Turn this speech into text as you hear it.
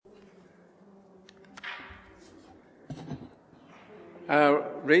Our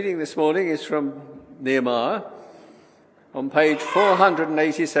reading this morning is from Nehemiah on page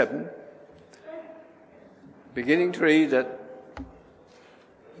 487, beginning to read at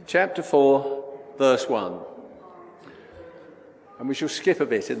chapter 4, verse 1. And we shall skip a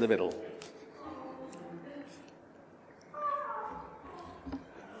bit in the middle.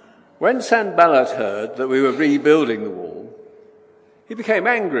 When Sanballat heard that we were rebuilding the wall, he became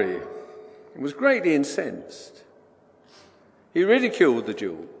angry and was greatly incensed. He ridiculed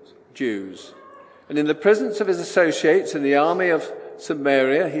the Jews, and in the presence of his associates in the army of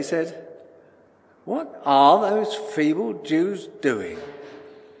Samaria, he said, "What are those feeble Jews doing?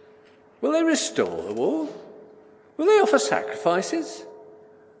 Will they restore the wall? Will they offer sacrifices?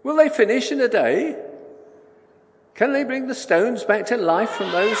 Will they finish in a day? Can they bring the stones back to life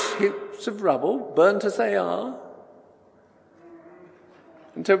from those heaps of rubble, burnt as they are?"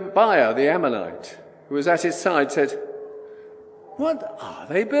 And Tobiah the Ammonite, who was at his side, said, "What are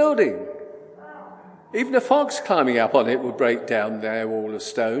they building? Even a fox climbing up on it would break down their wall of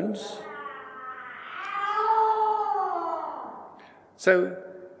stones." So,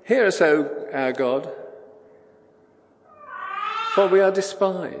 hear us, O our God, for we are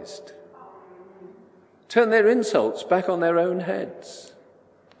despised. Turn their insults back on their own heads.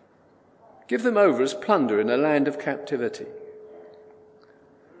 Give them over as plunder in a land of captivity.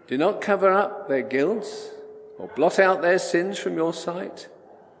 Do not cover up their guilt or blot out their sins from your sight,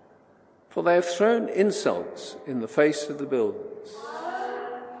 for they have thrown insults in the face of the builders.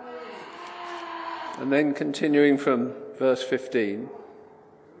 And then continuing from verse 15.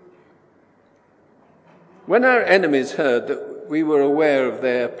 When our enemies heard that we were aware of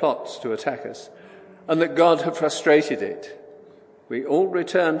their plots to attack us, and that God had frustrated it, we all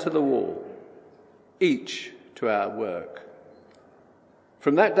returned to the wall, each to our work.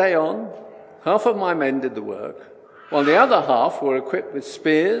 From that day on, half of my men did the work, while the other half were equipped with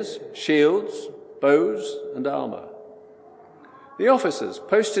spears, shields, bows, and armour. The officers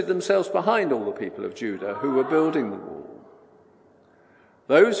posted themselves behind all the people of Judah who were building the wall.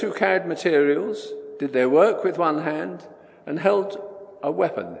 Those who carried materials did their work with one hand and held a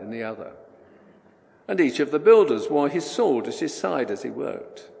weapon in the other. And each of the builders wore his sword at his side as he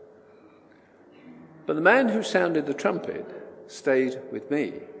worked. But the man who sounded the trumpet stayed with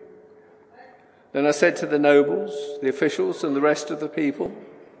me. Then I said to the nobles, the officials, and the rest of the people,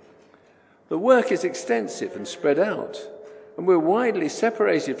 "The work is extensive and spread out, and we're widely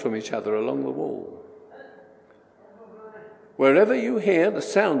separated from each other along the wall. Wherever you hear the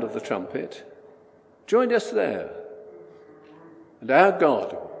sound of the trumpet, join us there, and our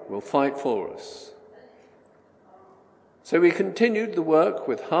God will fight for us." So we continued the work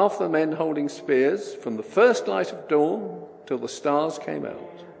with half the men holding spears from the first light of dawn till the stars came out.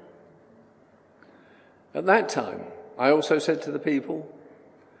 At that time, I also said to the people,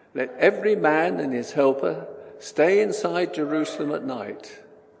 "Let every man and his helper stay inside Jerusalem at night,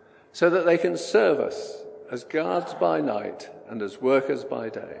 so that they can serve us as guards by night and as workers by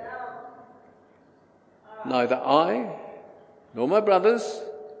day." Neither I, nor my brothers,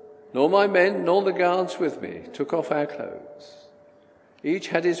 nor my men, nor the guards with me took off our clothes. Each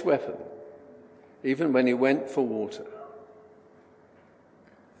had his weapon, even when he went for water.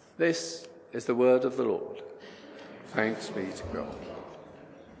 This is the word of the Lord. Thanks be to God.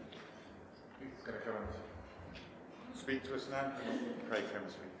 He's going to come and speak to us now and pray for him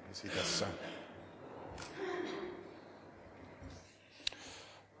as he does so.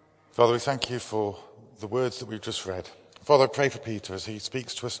 Father, we thank you for the words that we've just read. Father, I pray for Peter as he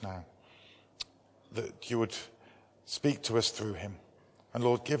speaks to us now, that you would speak to us through him. And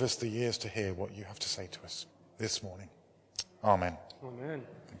Lord, give us the ears to hear what you have to say to us this morning. Amen. Amen.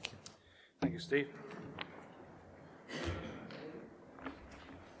 Thank you. Thank you, Steve.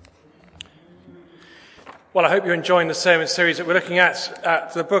 Well, I hope you're enjoying the sermon series that we're looking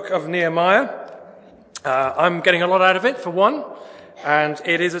at the book of Nehemiah. I'm getting a lot out of it, for one, and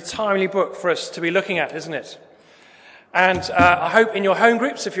it is a timely book for us to be looking at, isn't it? And I hope in your home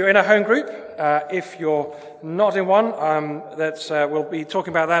groups, if you're in a home group, if you're not in one, we'll be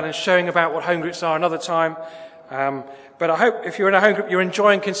talking about that and showing about what home groups are another time. But I hope if you're in a home group, you're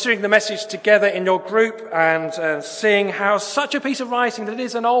enjoying considering the message together in your group and seeing how such a piece of writing, that it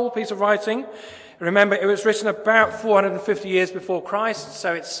is an old piece of writing. Remember, it was written about 450 years before Christ,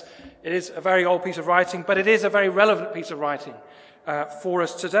 so it is a very old piece of writing, but it is a very relevant piece of writing for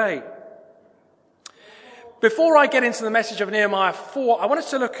us today. Before I get into the message of Nehemiah 4, I wanted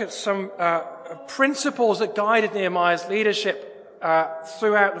to look at some principles that guided Nehemiah's leadership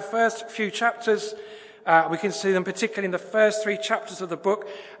throughout the first few chapters We can see them particularly in the first 3 chapters of the book,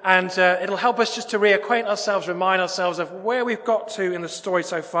 and it'll help us just to reacquaint ourselves, remind ourselves of where we've got to in the story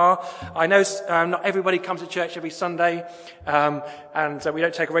so far. I know not everybody comes to church every Sunday, and we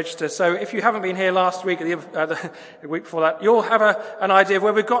don't take a register, so if you haven't been here last week or the week before that, you'll have an idea of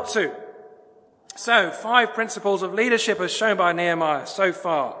where we've got to. So, 5 principles of leadership as shown by Nehemiah so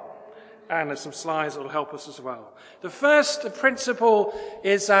far. And there's some slides that will help us as well. The first principle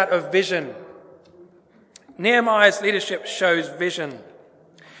is that of vision. Nehemiah's leadership shows vision.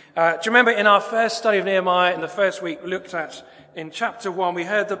 Do you remember in our first study of Nehemiah in the first week we looked at in chapter 1, we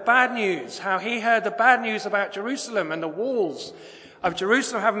heard the bad news, how he heard the bad news about Jerusalem and the walls of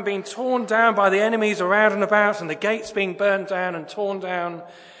Jerusalem having been torn down by the enemies around and about and the gates being burned down and torn down,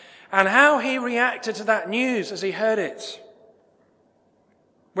 and how he reacted to that news as he heard it.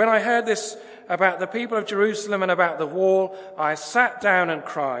 When I heard this about the people of Jerusalem and about the wall, I sat down and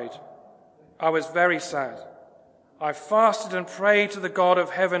cried. I was very sad. I fasted and prayed to the God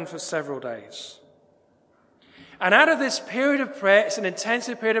of heaven for several days. And out of this period of prayer, it's an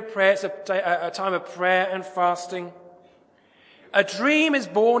intensive period of prayer, it's a time of prayer and fasting. A dream is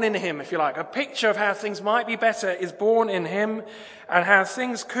born in him, if you like. A picture of how things might be better is born in him and how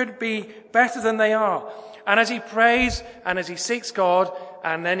things could be better than they are. And as he prays and as he seeks God,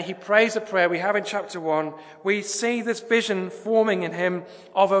 and then he prays a prayer we have in chapter 1, we see this vision forming in him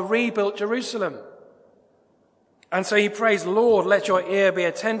of a rebuilt Jerusalem. And so he prays, Lord, let your ear be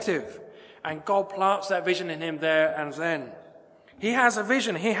attentive. And God plants that vision in him there and then. He has a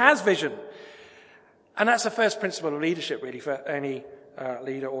vision. He has vision. And that's the first principle of leadership, really, for any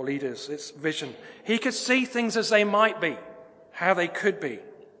leader or leaders. It's vision. He could see things as they might be, how they could be.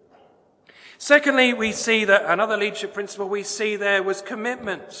 Secondly, we see that another leadership principle we see there was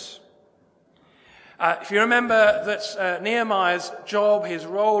commitment. If you remember that Nehemiah's job, his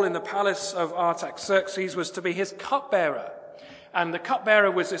role in the palace of Artaxerxes was to be his cupbearer. And the cupbearer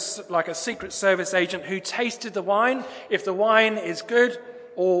was like a secret service agent who tasted the wine. If the wine is good,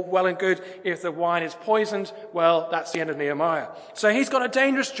 all well and good. If the wine is poisoned, well, that's the end of Nehemiah. So he's got a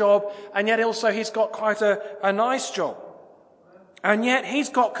dangerous job, and yet also he's got quite a nice job. And yet he's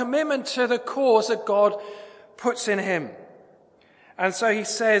got commitment to the cause that God puts in him. And so he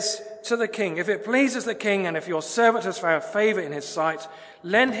says to the king, if it pleases the king and if your servant has found favor in his sight,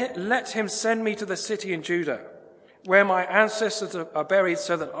 let him send me to the city in Judah, where my ancestors are buried,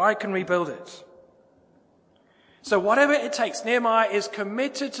 so that I can rebuild it. So whatever it takes, Nehemiah is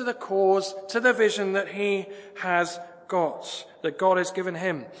committed to the cause, to the vision that he has got, that God has given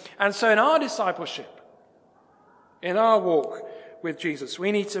him. And so in our discipleship, in our walk with Jesus,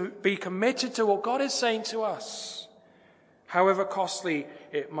 we need to be committed to what God is saying to us, however costly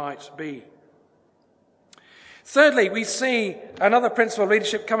it might be. Thirdly, we see another principle of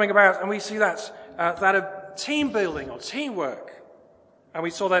leadership coming about, and we see that of team building or teamwork. And we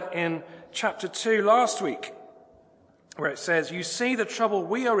saw that in chapter 2 last week, where it says, you see the trouble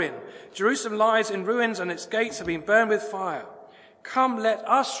we are in. Jerusalem lies in ruins and its gates have been burned with fire. Come, let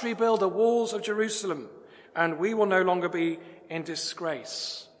us rebuild the walls of Jerusalem, and we will no longer be in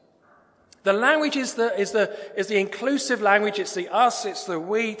disgrace. The language is the inclusive language. It's the us, it's the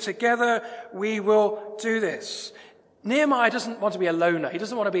we. Together we will do this. Nehemiah doesn't want to be a loner. He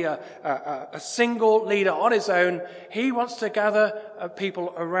doesn't want to be a single leader on his own. He wants to gather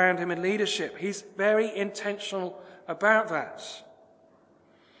people around him in leadership. He's very intentional about that.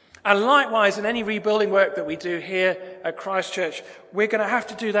 And likewise, in any rebuilding work that we do here at Christ Church, we're going to have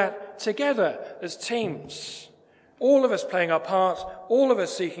to do that together as teams. All of us playing our part, all of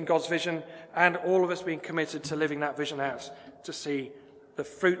us seeking God's vision, and all of us being committed to living that vision out, to see the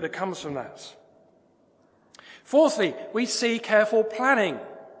fruit that comes from that. Fourthly, we see careful planning.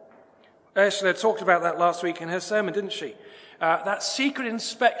 Ursula talked about that last week in her sermon, didn't she? That secret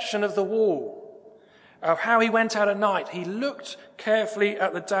inspection of the wall, of how he went out at night. He looked carefully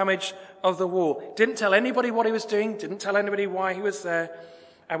at the damage of the wall. Didn't tell anybody what he was doing, didn't tell anybody why he was there.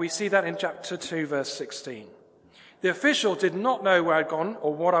 And we see that in chapter 2, verse 16. The official did not know where I'd gone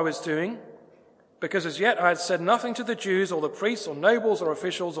or what I was doing, because as yet I had said nothing to the Jews or the priests or nobles or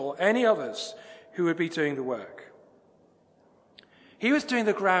officials or any others who would be doing the work. He was doing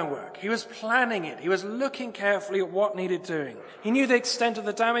the groundwork. He was planning it. He was looking carefully at what needed doing. He knew the extent of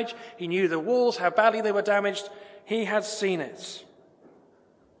the damage. He knew the walls, how badly they were damaged. He had seen it.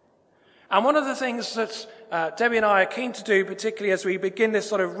 And one of the things that Debbie and I are keen to do, particularly as we begin this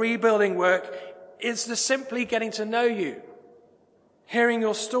sort of rebuilding work, is to simply getting to know you, hearing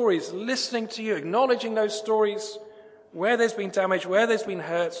your stories, listening to you, acknowledging those stories, where there's been damage, where there's been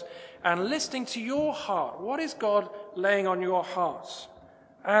hurt, and listening to your heart. What is God laying on your hearts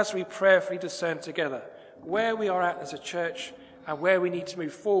as we prayerfully discern together where we are at as a church and where we need to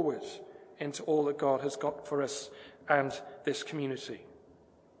move forward into all that God has got for us and this community.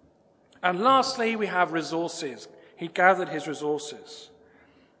 And lastly, we have resources. He gathered his resources.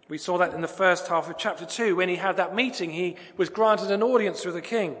 We saw that in the first half of chapter 2. When he had that meeting, he was granted an audience with the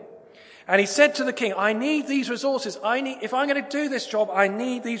king. And he said to the king, I need these resources. If I'm going to do this job, I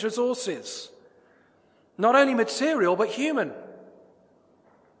need these resources. Not only material, but human.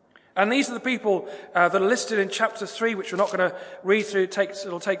 And these are the people that are listed in chapter 3, which we're not going to read through.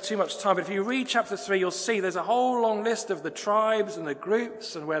 It'll take too much time. But if you read chapter 3, you'll see there's a whole long list of the tribes and the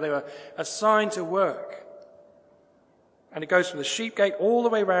groups and where they were assigned to work. And it goes from the sheep gate all the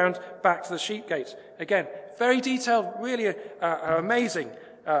way round back to the sheep gate. Again, very detailed, really amazing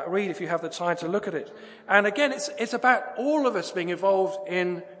read if you have the time to look at it. And again, it's about all of us being involved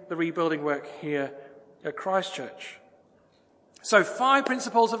in the rebuilding work here at Christchurch. So 5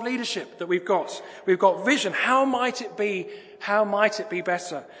 principles of leadership that we've got. We've got vision. How might it be? How might it be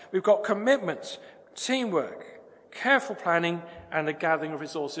better? We've got commitment, teamwork, careful planning, and the gathering of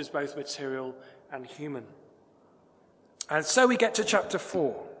resources, both material and human. And so we get to chapter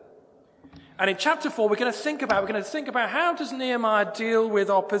 4. And in chapter 4, we're going to think about how does Nehemiah deal with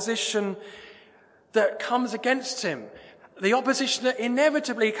opposition that comes against him. The opposition that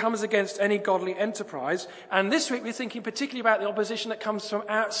inevitably comes against any godly enterprise. And this week we're thinking particularly about the opposition that comes from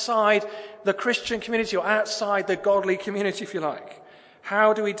outside the Christian community or outside the godly community, if you like.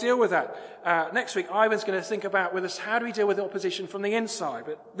 How do we deal with that? Next week, Ivan's going to think about with us, how do we deal with the opposition from the inside?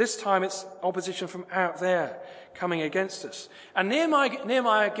 But this time it's opposition from out there coming against us. And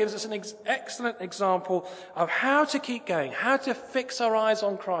Nehemiah gives us an excellent example of how to keep going, how to fix our eyes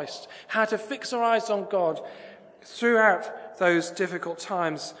on Christ, how to fix our eyes on God throughout those difficult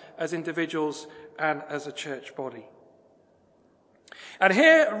times as individuals and as a church body. And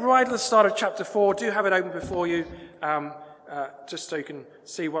here, right at the start of chapter 4, do have it open before you, just so you can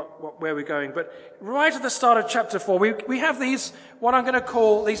see where we're going. But right at the start of chapter 4, we have these, what I'm going to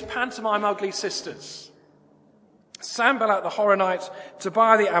call these pantomime ugly sisters. Sanballat the Horonite,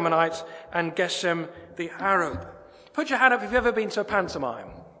 Tobiah the Ammonite, and Geshem the Arab. Put your hand up if you've ever been to a pantomime.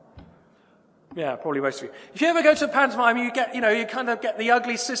 Yeah, probably most of you. If you ever go to a pantomime, you kind of get the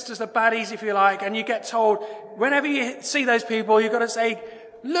ugly sisters, the baddies, if you like, and you get told, whenever you see those people, you've got to say,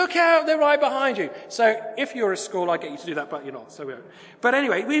 look out, they're right behind you. So if you're a school, I get you to do that, but you're not, so we don't. But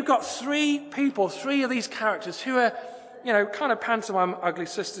anyway, we've got 3 of these characters who are, kind of pantomime ugly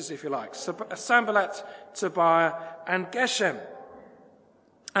sisters, if you like. Sanballat, Tobiah, and Geshem.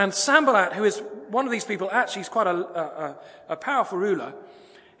 And Sanballat, who is one of these people, actually is quite a powerful ruler.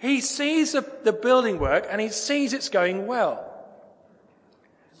 He sees the building work and he sees it's going well.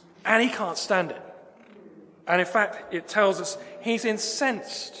 And he can't stand it. And in fact, it tells us he's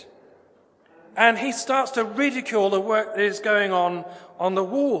incensed. And he starts to ridicule the work that is going on the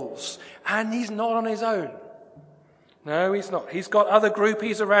walls. And he's not on his own. No, he's not. He's got other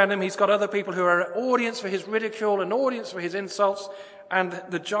groupies around him. He's got other people who are an audience for his ridicule, an audience for his insults and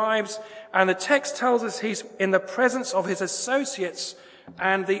the jibes. And the text tells us he's in the presence of his associates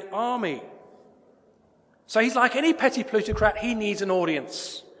and the army. So he's like any petty plutocrat. He needs an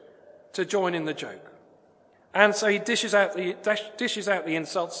audience to join in the joke. And so he dishes out the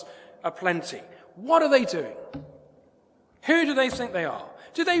insults aplenty. What are they doing? Who do they think they are?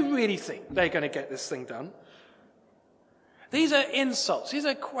 Do they really think they're going to get this thing done? These are insults. These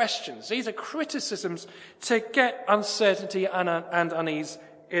are questions. These are criticisms to get uncertainty and unease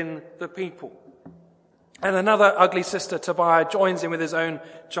in the people. And another ugly sister, Tobiah, joins in with his own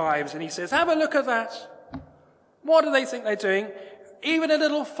jibes, and he says, have a look at that. What do they think they're doing? Even a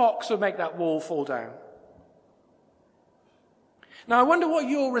little fox would make that wall fall down. Now, I wonder what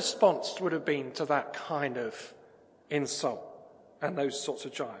your response would have been to that kind of insult and those sorts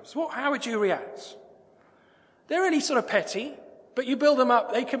of jibes. How would you react? They're really sort of petty, but you build them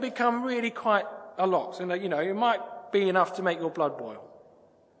up, they can become really quite a lot. And, it might be enough to make your blood boil.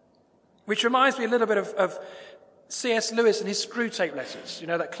 Which reminds me a little bit of C.S. Lewis and his Screwtape Letters,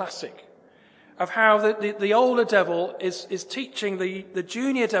 that classic, of how the older devil is teaching the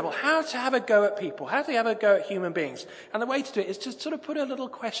junior devil how to have a go at people, how to have a go at human beings. And the way to do it is to sort of put a little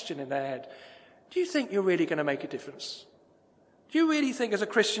question in their head. Do you think you're really going to make a difference? Do you really think as a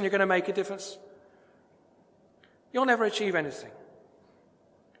Christian you're going to make a difference? You'll never achieve anything.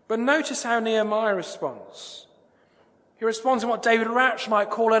 But notice how Nehemiah responds. He responds in what David Rauch might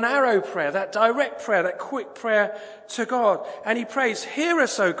call an arrow prayer, that direct prayer, that quick prayer to God. And he prays, hear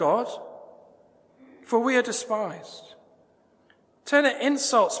us, O God, for we are despised. Turn their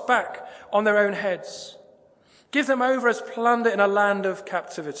insults back on their own heads. Give them over as plunder in a land of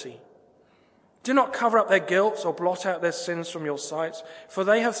captivity. Do not cover up their guilt or blot out their sins from your sight, for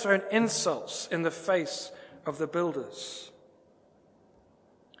they have thrown insults in the face of the builders.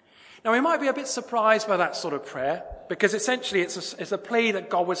 Now, we might be a bit surprised by that sort of prayer, because essentially it's a plea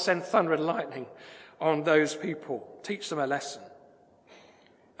that God would send thunder and lightning on those people, teach them a lesson.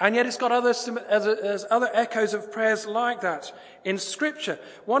 And yet it's got other echoes of prayers like that in Scripture.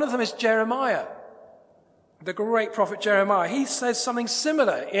 One of them is Jeremiah, the great prophet Jeremiah. He says something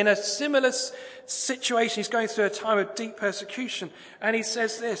similar in a similar situation. He's going through a time of deep persecution, and he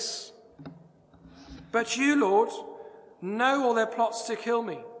says this: "But you, Lord, know all their plots to kill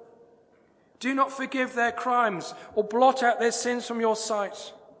me. Do not forgive their crimes or blot out their sins from your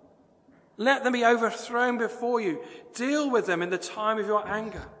sight. Let them be overthrown before you. Deal with them in the time of your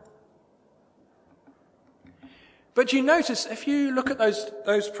anger." But you notice, if you look at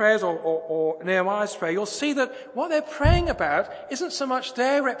those prayers or Nehemiah's prayer, you'll see that what they're praying about isn't so much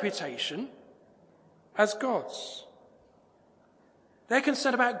their reputation as God's. They're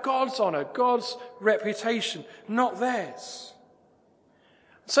concerned about God's honour, God's reputation, not theirs.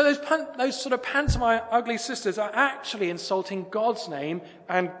 So those sort of pantomime ugly sisters are actually insulting God's name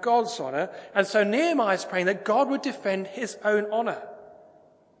and God's honour. And so Nehemiah is praying that God would defend his own honour.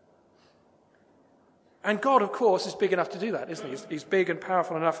 And God, of course, is big enough to do that, isn't he? He's big and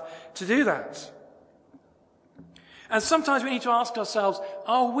powerful enough to do that. And sometimes we need to ask ourselves,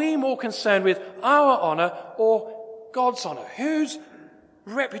 are we more concerned with our honour or God's honour? Whose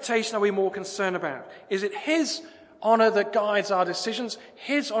reputation are we more concerned about? Is it his honour that guides our decisions,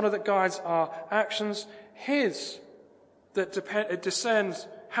 his honour that guides our actions, his that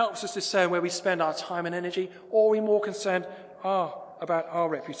helps us discern where we spend our time and energy, or are we more concerned about our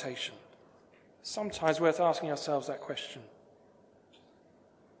reputation? Sometimes worth asking ourselves that question.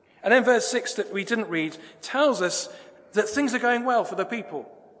 And then verse 6 that we didn't read tells us that things are going well for the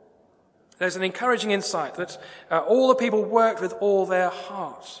people. There's an encouraging insight that all the people worked with all their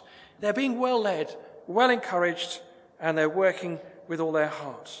hearts. They're being well led, well encouraged, and they're working with all their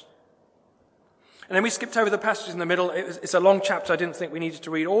hearts. And then we skipped over the passages in the middle. It's a long chapter. I didn't think we needed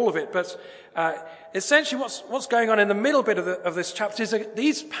to read all of it. But essentially what's going on in the middle bit of this chapter is that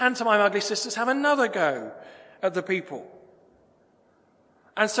these pantomime ugly sisters have another go at the people.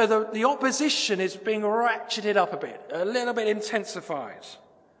 And so the opposition is being ratcheted up a little bit intensified.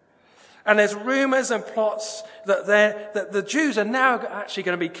 And there's rumours and plots that the Jews are now actually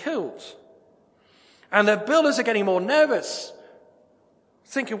going to be killed. And the builders are getting more nervous,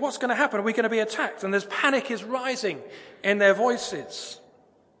 thinking, what's going to happen? Are we going to be attacked? And there's panic is rising in their voices.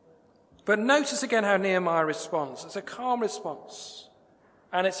 But notice again how Nehemiah responds. It's a calm response.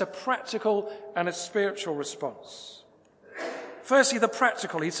 And it's a practical and a spiritual response. Firstly, the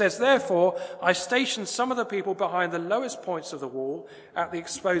practical. He says, "Therefore, I stationed some of the people behind the lowest points of the wall at the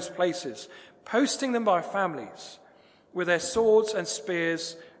exposed places, posting them by families with their swords and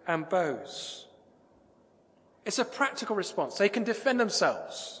spears and bows." It's a practical response. They can defend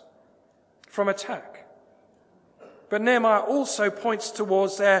themselves from attack. But Nehemiah also points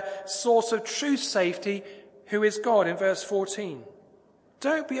towards their source of true safety, who is God, in verse 14.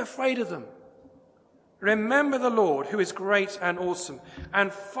 Don't be afraid of them. Remember the Lord, who is great and awesome,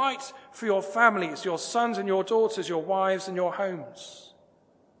 and fight for your families, your sons and your daughters, your wives and your homes.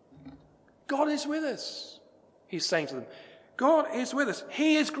 God is with us, he's saying to them. God is with us.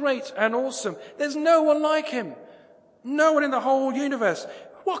 He is great and awesome. There's no one like him. No one in the whole universe.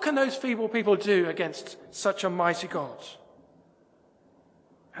 What can those feeble people do against such a mighty God?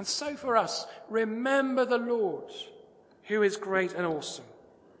 And so for us, remember the Lord, who is great and awesome.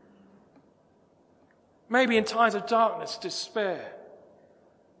 Maybe in times of darkness, despair,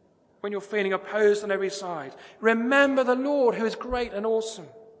 when you're feeling opposed on every side, remember the Lord, who is great and awesome.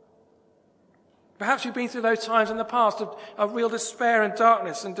 Perhaps you've been through those times in the past of real despair and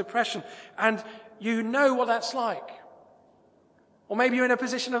darkness and depression, and you know what that's like. Or maybe you're in a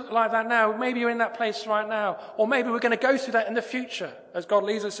position like that now. Maybe you're in that place right now. Or maybe we're going to go through that in the future as God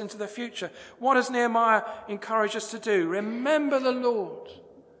leads us into the future. What does Nehemiah encourage us to do? Remember the Lord,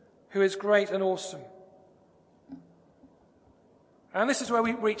 who is great and awesome. And this is where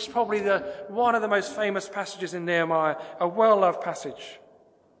we reach probably one of the most famous passages in Nehemiah, a well-loved passage.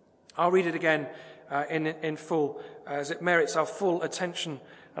 I'll read it again in full, as it merits our full attention,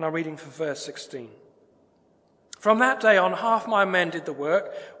 and I'm reading from verse 16. "From that day on, half my men did the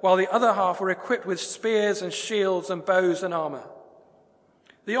work, while the other half were equipped with spears and shields and bows and armour.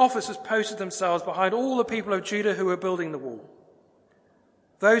 The officers posted themselves behind all the people of Judah who were building the wall.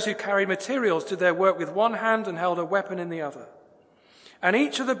 Those who carried materials did their work with one hand and held a weapon in the other. And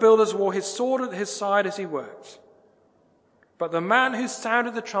each of the builders wore his sword at his side as he worked. but the man who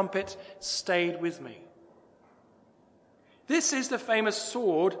sounded the trumpet stayed with me. This is the famous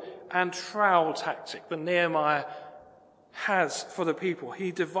sword and trowel tactic that Nehemiah has for the people.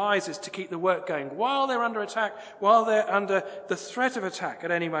 He devises to keep the work going while they're under attack, while they're under the threat of attack at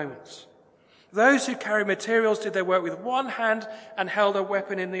any moment. Those who carried materials did their work with one hand and held a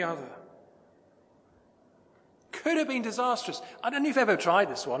weapon in the other. Could have been disastrous. I don't know if you've ever tried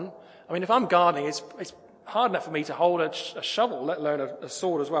this one. I mean, if I'm gardening, it's hard enough for me to hold a shovel, let alone a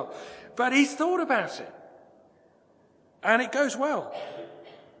sword as well. But he's thought about it. And it goes well.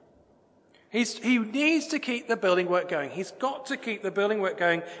 He needs to keep the building work going. He's got to keep the building work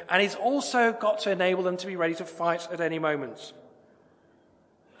going, and he's also got to enable them to be ready to fight at any moment.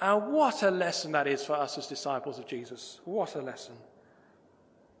 And what a lesson that is for us as disciples of Jesus. What a lesson.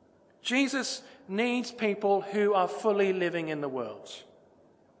 Jesus needs people who are fully living in the world.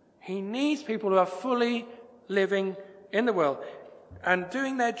 He needs people who are fully living in the world and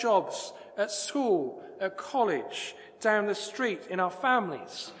doing their jobs at school, at college, down the street, in our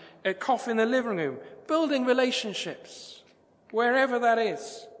families, at coffee in the living room, building relationships, wherever that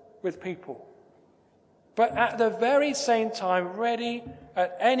is, with people. But at the very same time, ready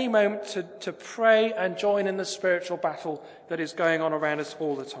at any moment to pray and join in the spiritual battle that is going on around us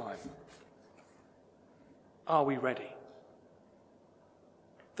all the time. Are we ready?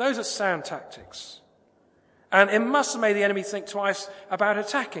 Those are sound tactics. And it must have made the enemy think twice about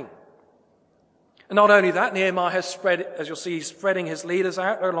attacking. And not only that, Nehemiah has spread, as you'll see, he's spreading his leaders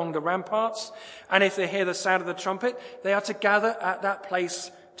out along the ramparts. And if they hear the sound of the trumpet, they are to gather at that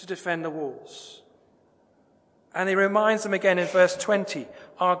place to defend the walls. And he reminds them again in verse 20,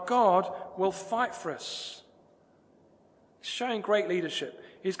 our God will fight for us. He's showing great leadership.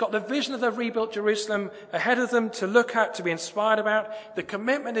 He's got the vision of the rebuilt Jerusalem ahead of them to look at, to be inspired about. The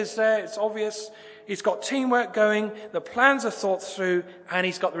commitment is there, it's obvious. He's got teamwork going, the plans are thought through, and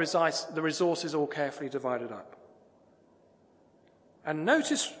he's got the resources all carefully divided up. And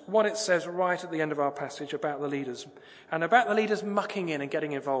notice what it says right at the end of our passage about the leaders, and about the leaders mucking in and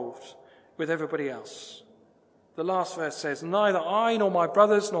getting involved with everybody else. The last verse says, neither I nor my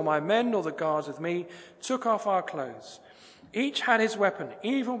brothers nor my men nor the guards with me took off our clothes. Each had his weapon,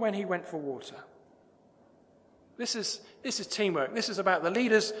 even when he went for water. This is teamwork. This is about the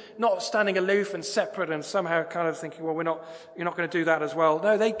leaders not standing aloof and separate and somehow kind of thinking, well, you're not going to do that as well.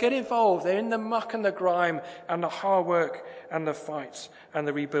 No, they get involved. They're in the muck and the grime and the hard work and the fights and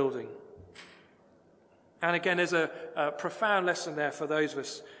the rebuilding. And again, there's a profound lesson there for those of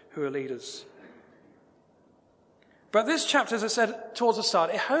us who are leaders. But this chapter, as I said towards the start,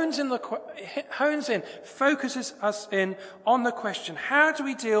 it focuses us in on the question, how do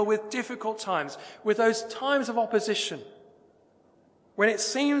we deal with difficult times, with those times of opposition, when it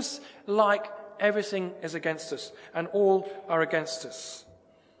seems like everything is against us and all are against us?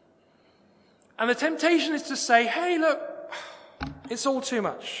 And the temptation is to say, hey, look, it's all too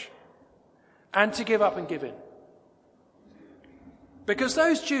much, and to give up and give in. Because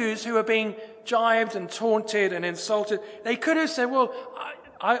those Jews who are being jibed and taunted and insulted, they could have said, well,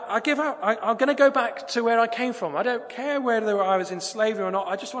 I give up. I'm going to go back to where I came from. I don't care whether I was in slavery or not.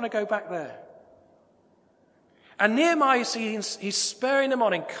 I just want to go back there. And Nehemiah, you see, he's spurring them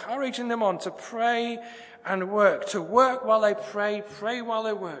on, encouraging them on to pray and work, to work while they pray while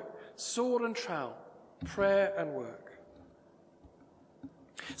they work. Sword and trowel, prayer and work.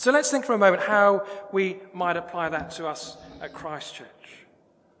 So let's think for a moment how we might apply that to us at Christ Church.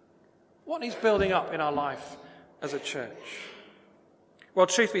 What needs building up in our life as a church? Well,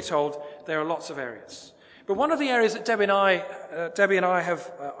 truth be told, there are lots of areas. But one of the areas that Debbie and I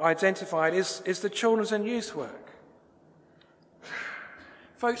have identified is the children's and youth work.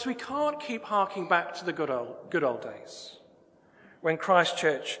 Folks, we can't keep harking back to the good old days when Christ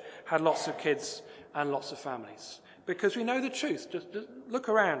Church had lots of kids and lots of families. Because we know the truth. Just look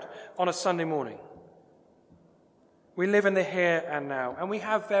around on a Sunday morning. We live in the here and now, and we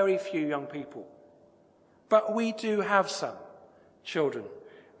have very few young people. But we do have some children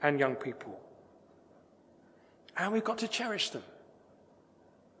and young people. And we've got to cherish them.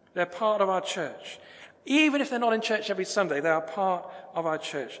 They're part of our church. Even if they're not in church every Sunday, they are part of our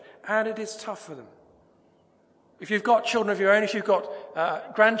church. And it is tough for them. If you've got children of your own, if you've got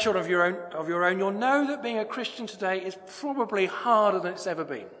grandchildren of your own, you'll know that being a Christian today is probably harder than it's ever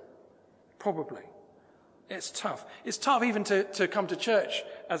been. Probably. It's tough. It's tough even to come to church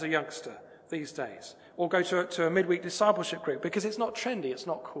as a youngster these days, or go to a midweek discipleship group, because it's not trendy, it's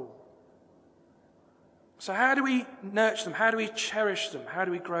not cool. So how do we nurture them? How do we cherish them? How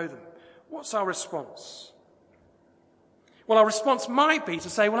do we grow them? What's our response? Well, our response might be to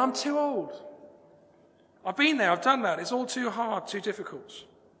say, well, I'm too old. I've been there, I've done that. It's all too hard, too difficult.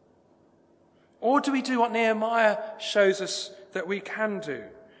 Or do we do what Nehemiah shows us that we can do?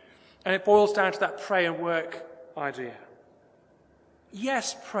 And it boils down to that pray and work idea.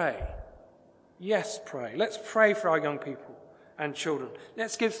 Yes, pray. Yes, pray. Let's pray for our young people and children.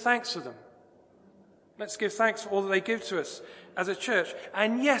 Let's give thanks for them. Let's give thanks for all that they give to us as a church.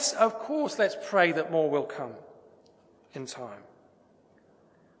 And yes, of course, let's pray that more will come in time.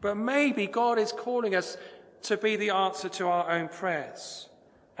 But maybe God is calling us to be the answer to our own prayers,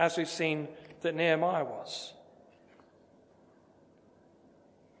 as we've seen that Nehemiah was.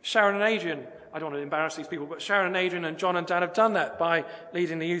 Sharon and Adrian, I don't want to embarrass these people, but Sharon and Adrian and John and Dan have done that by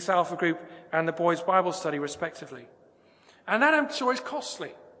leading the Youth Alpha group and the boys' Bible study, respectively. And that, I'm sure, is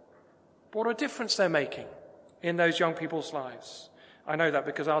costly. What a difference they're making in those young people's lives. I know that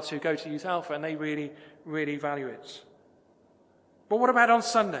because our two go to Youth Alpha and they really, really value it. But what about on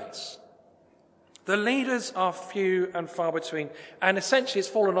Sundays? The leaders are few and far between, and essentially it's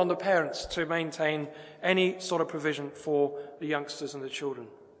fallen on the parents to maintain any sort of provision for the youngsters and the children.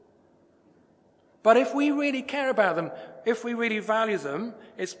 But if we really care about them, if we really value them,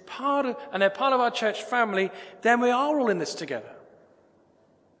 and they're part of our church family, then we are all in this together.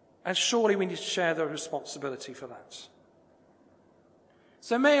 And surely we need to share the responsibility for that.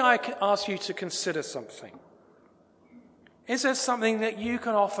 So may I ask you to consider something? Is there something that you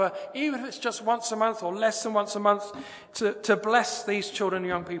can offer, even if it's just once a month or less than once a month, to bless these children and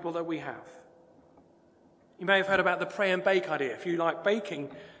young people that we have? You may have heard about the pray and bake idea. If you like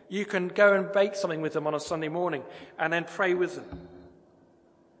baking, you can go and bake something with them on a Sunday morning and then pray with them.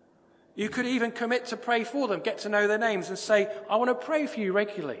 You could even commit to pray for them, get to know their names and say, I want to pray for you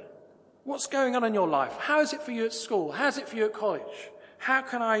regularly. What's going on in your life? How is it for you at school? How's it for you at college? How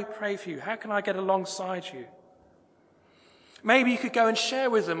can I pray for you? How can I get alongside you? Maybe you could go and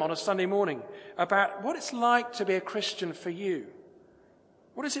share with them on a Sunday morning about what it's like to be a Christian for you.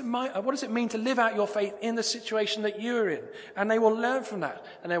 What does it mean to live out your faith in the situation that you're in? And they will learn from that,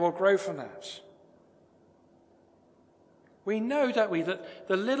 and they will grow from that. We know, don't we, that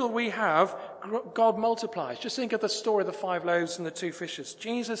the little we have, God multiplies. Just think of the story of the 5 loaves and the 2 fishes.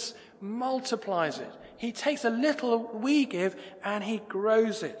 Jesus multiplies it. He takes a little we give, and he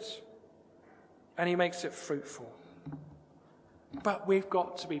grows it. And he makes it fruitful. But we've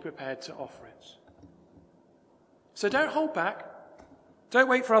got to be prepared to offer it. So don't hold back. Don't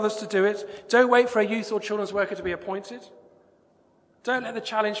wait for others to do it. Don't wait for a youth or children's worker to be appointed. Don't let the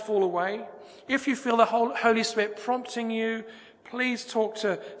challenge fall away. If you feel the Holy Spirit prompting you, please talk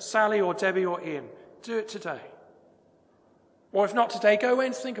to Sally or Debbie or Ian. Do it today. Or if not today, go away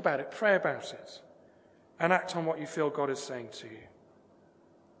and think about it, pray about it, and act on what you feel God is saying to you.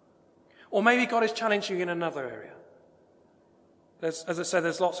 Or maybe God is challenging you in another area. As I said,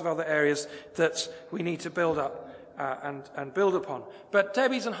 there's lots of other areas that we need to build up and build upon. But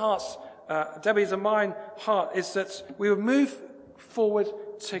Debbie's and mine heart is that we would move forward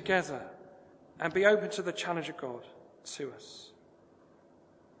together and be open to the challenge of God to us.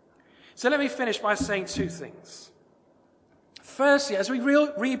 So let me finish by saying 2 things. Firstly, as we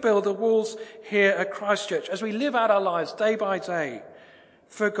rebuild the walls here at Christchurch, as we live out our lives day by day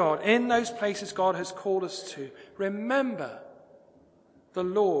for God, in those places God has called us to, remember the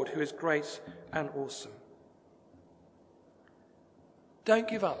Lord who is great and awesome. Don't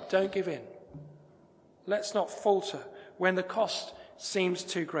give up. Don't give in. Let's not falter when the cost seems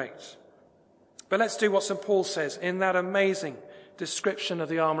too great. But let's do what St. Paul says in that amazing description of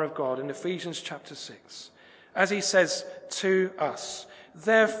the armour of God in Ephesians chapter 6. As he says to us,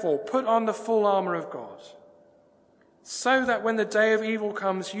 therefore put on the full armour of God, so that when the day of evil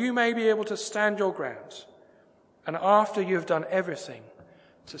comes, you may be able to stand your ground, and after you have done everything,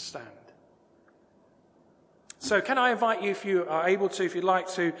 to stand. So can I invite you, if you are able to, if you'd like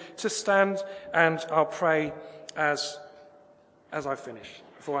to stand, and I'll pray as I finish,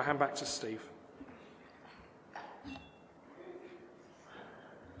 before I hand back to Steve.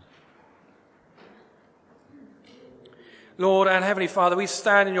 Lord and Heavenly Father, we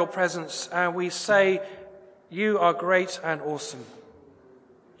stand in your presence and we say, you are great and awesome.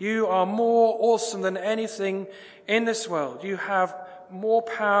 You are more awesome than anything in this world. You have more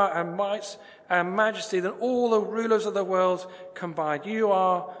power and might and majesty than all the rulers of the world combined. You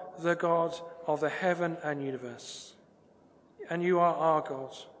are the God of the heaven and universe. And you are our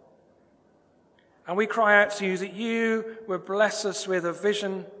God. And we cry out to you that you would bless us with a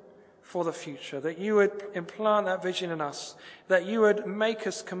vision for the future, that you would implant that vision in us, that you would make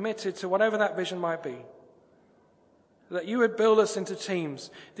us committed to whatever that vision might be, that you would build us into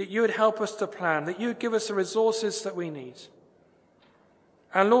teams, that you would help us to plan, that you would give us the resources that we need.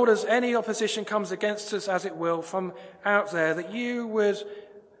 And Lord, as any opposition comes against us, as it will, from out there, that you would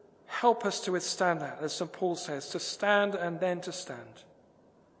help us to withstand that, as St. Paul says, to stand and then to stand.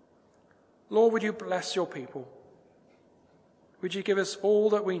 Lord, would you bless your people? Would you give us all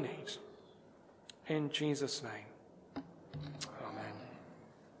that we need? In Jesus' name.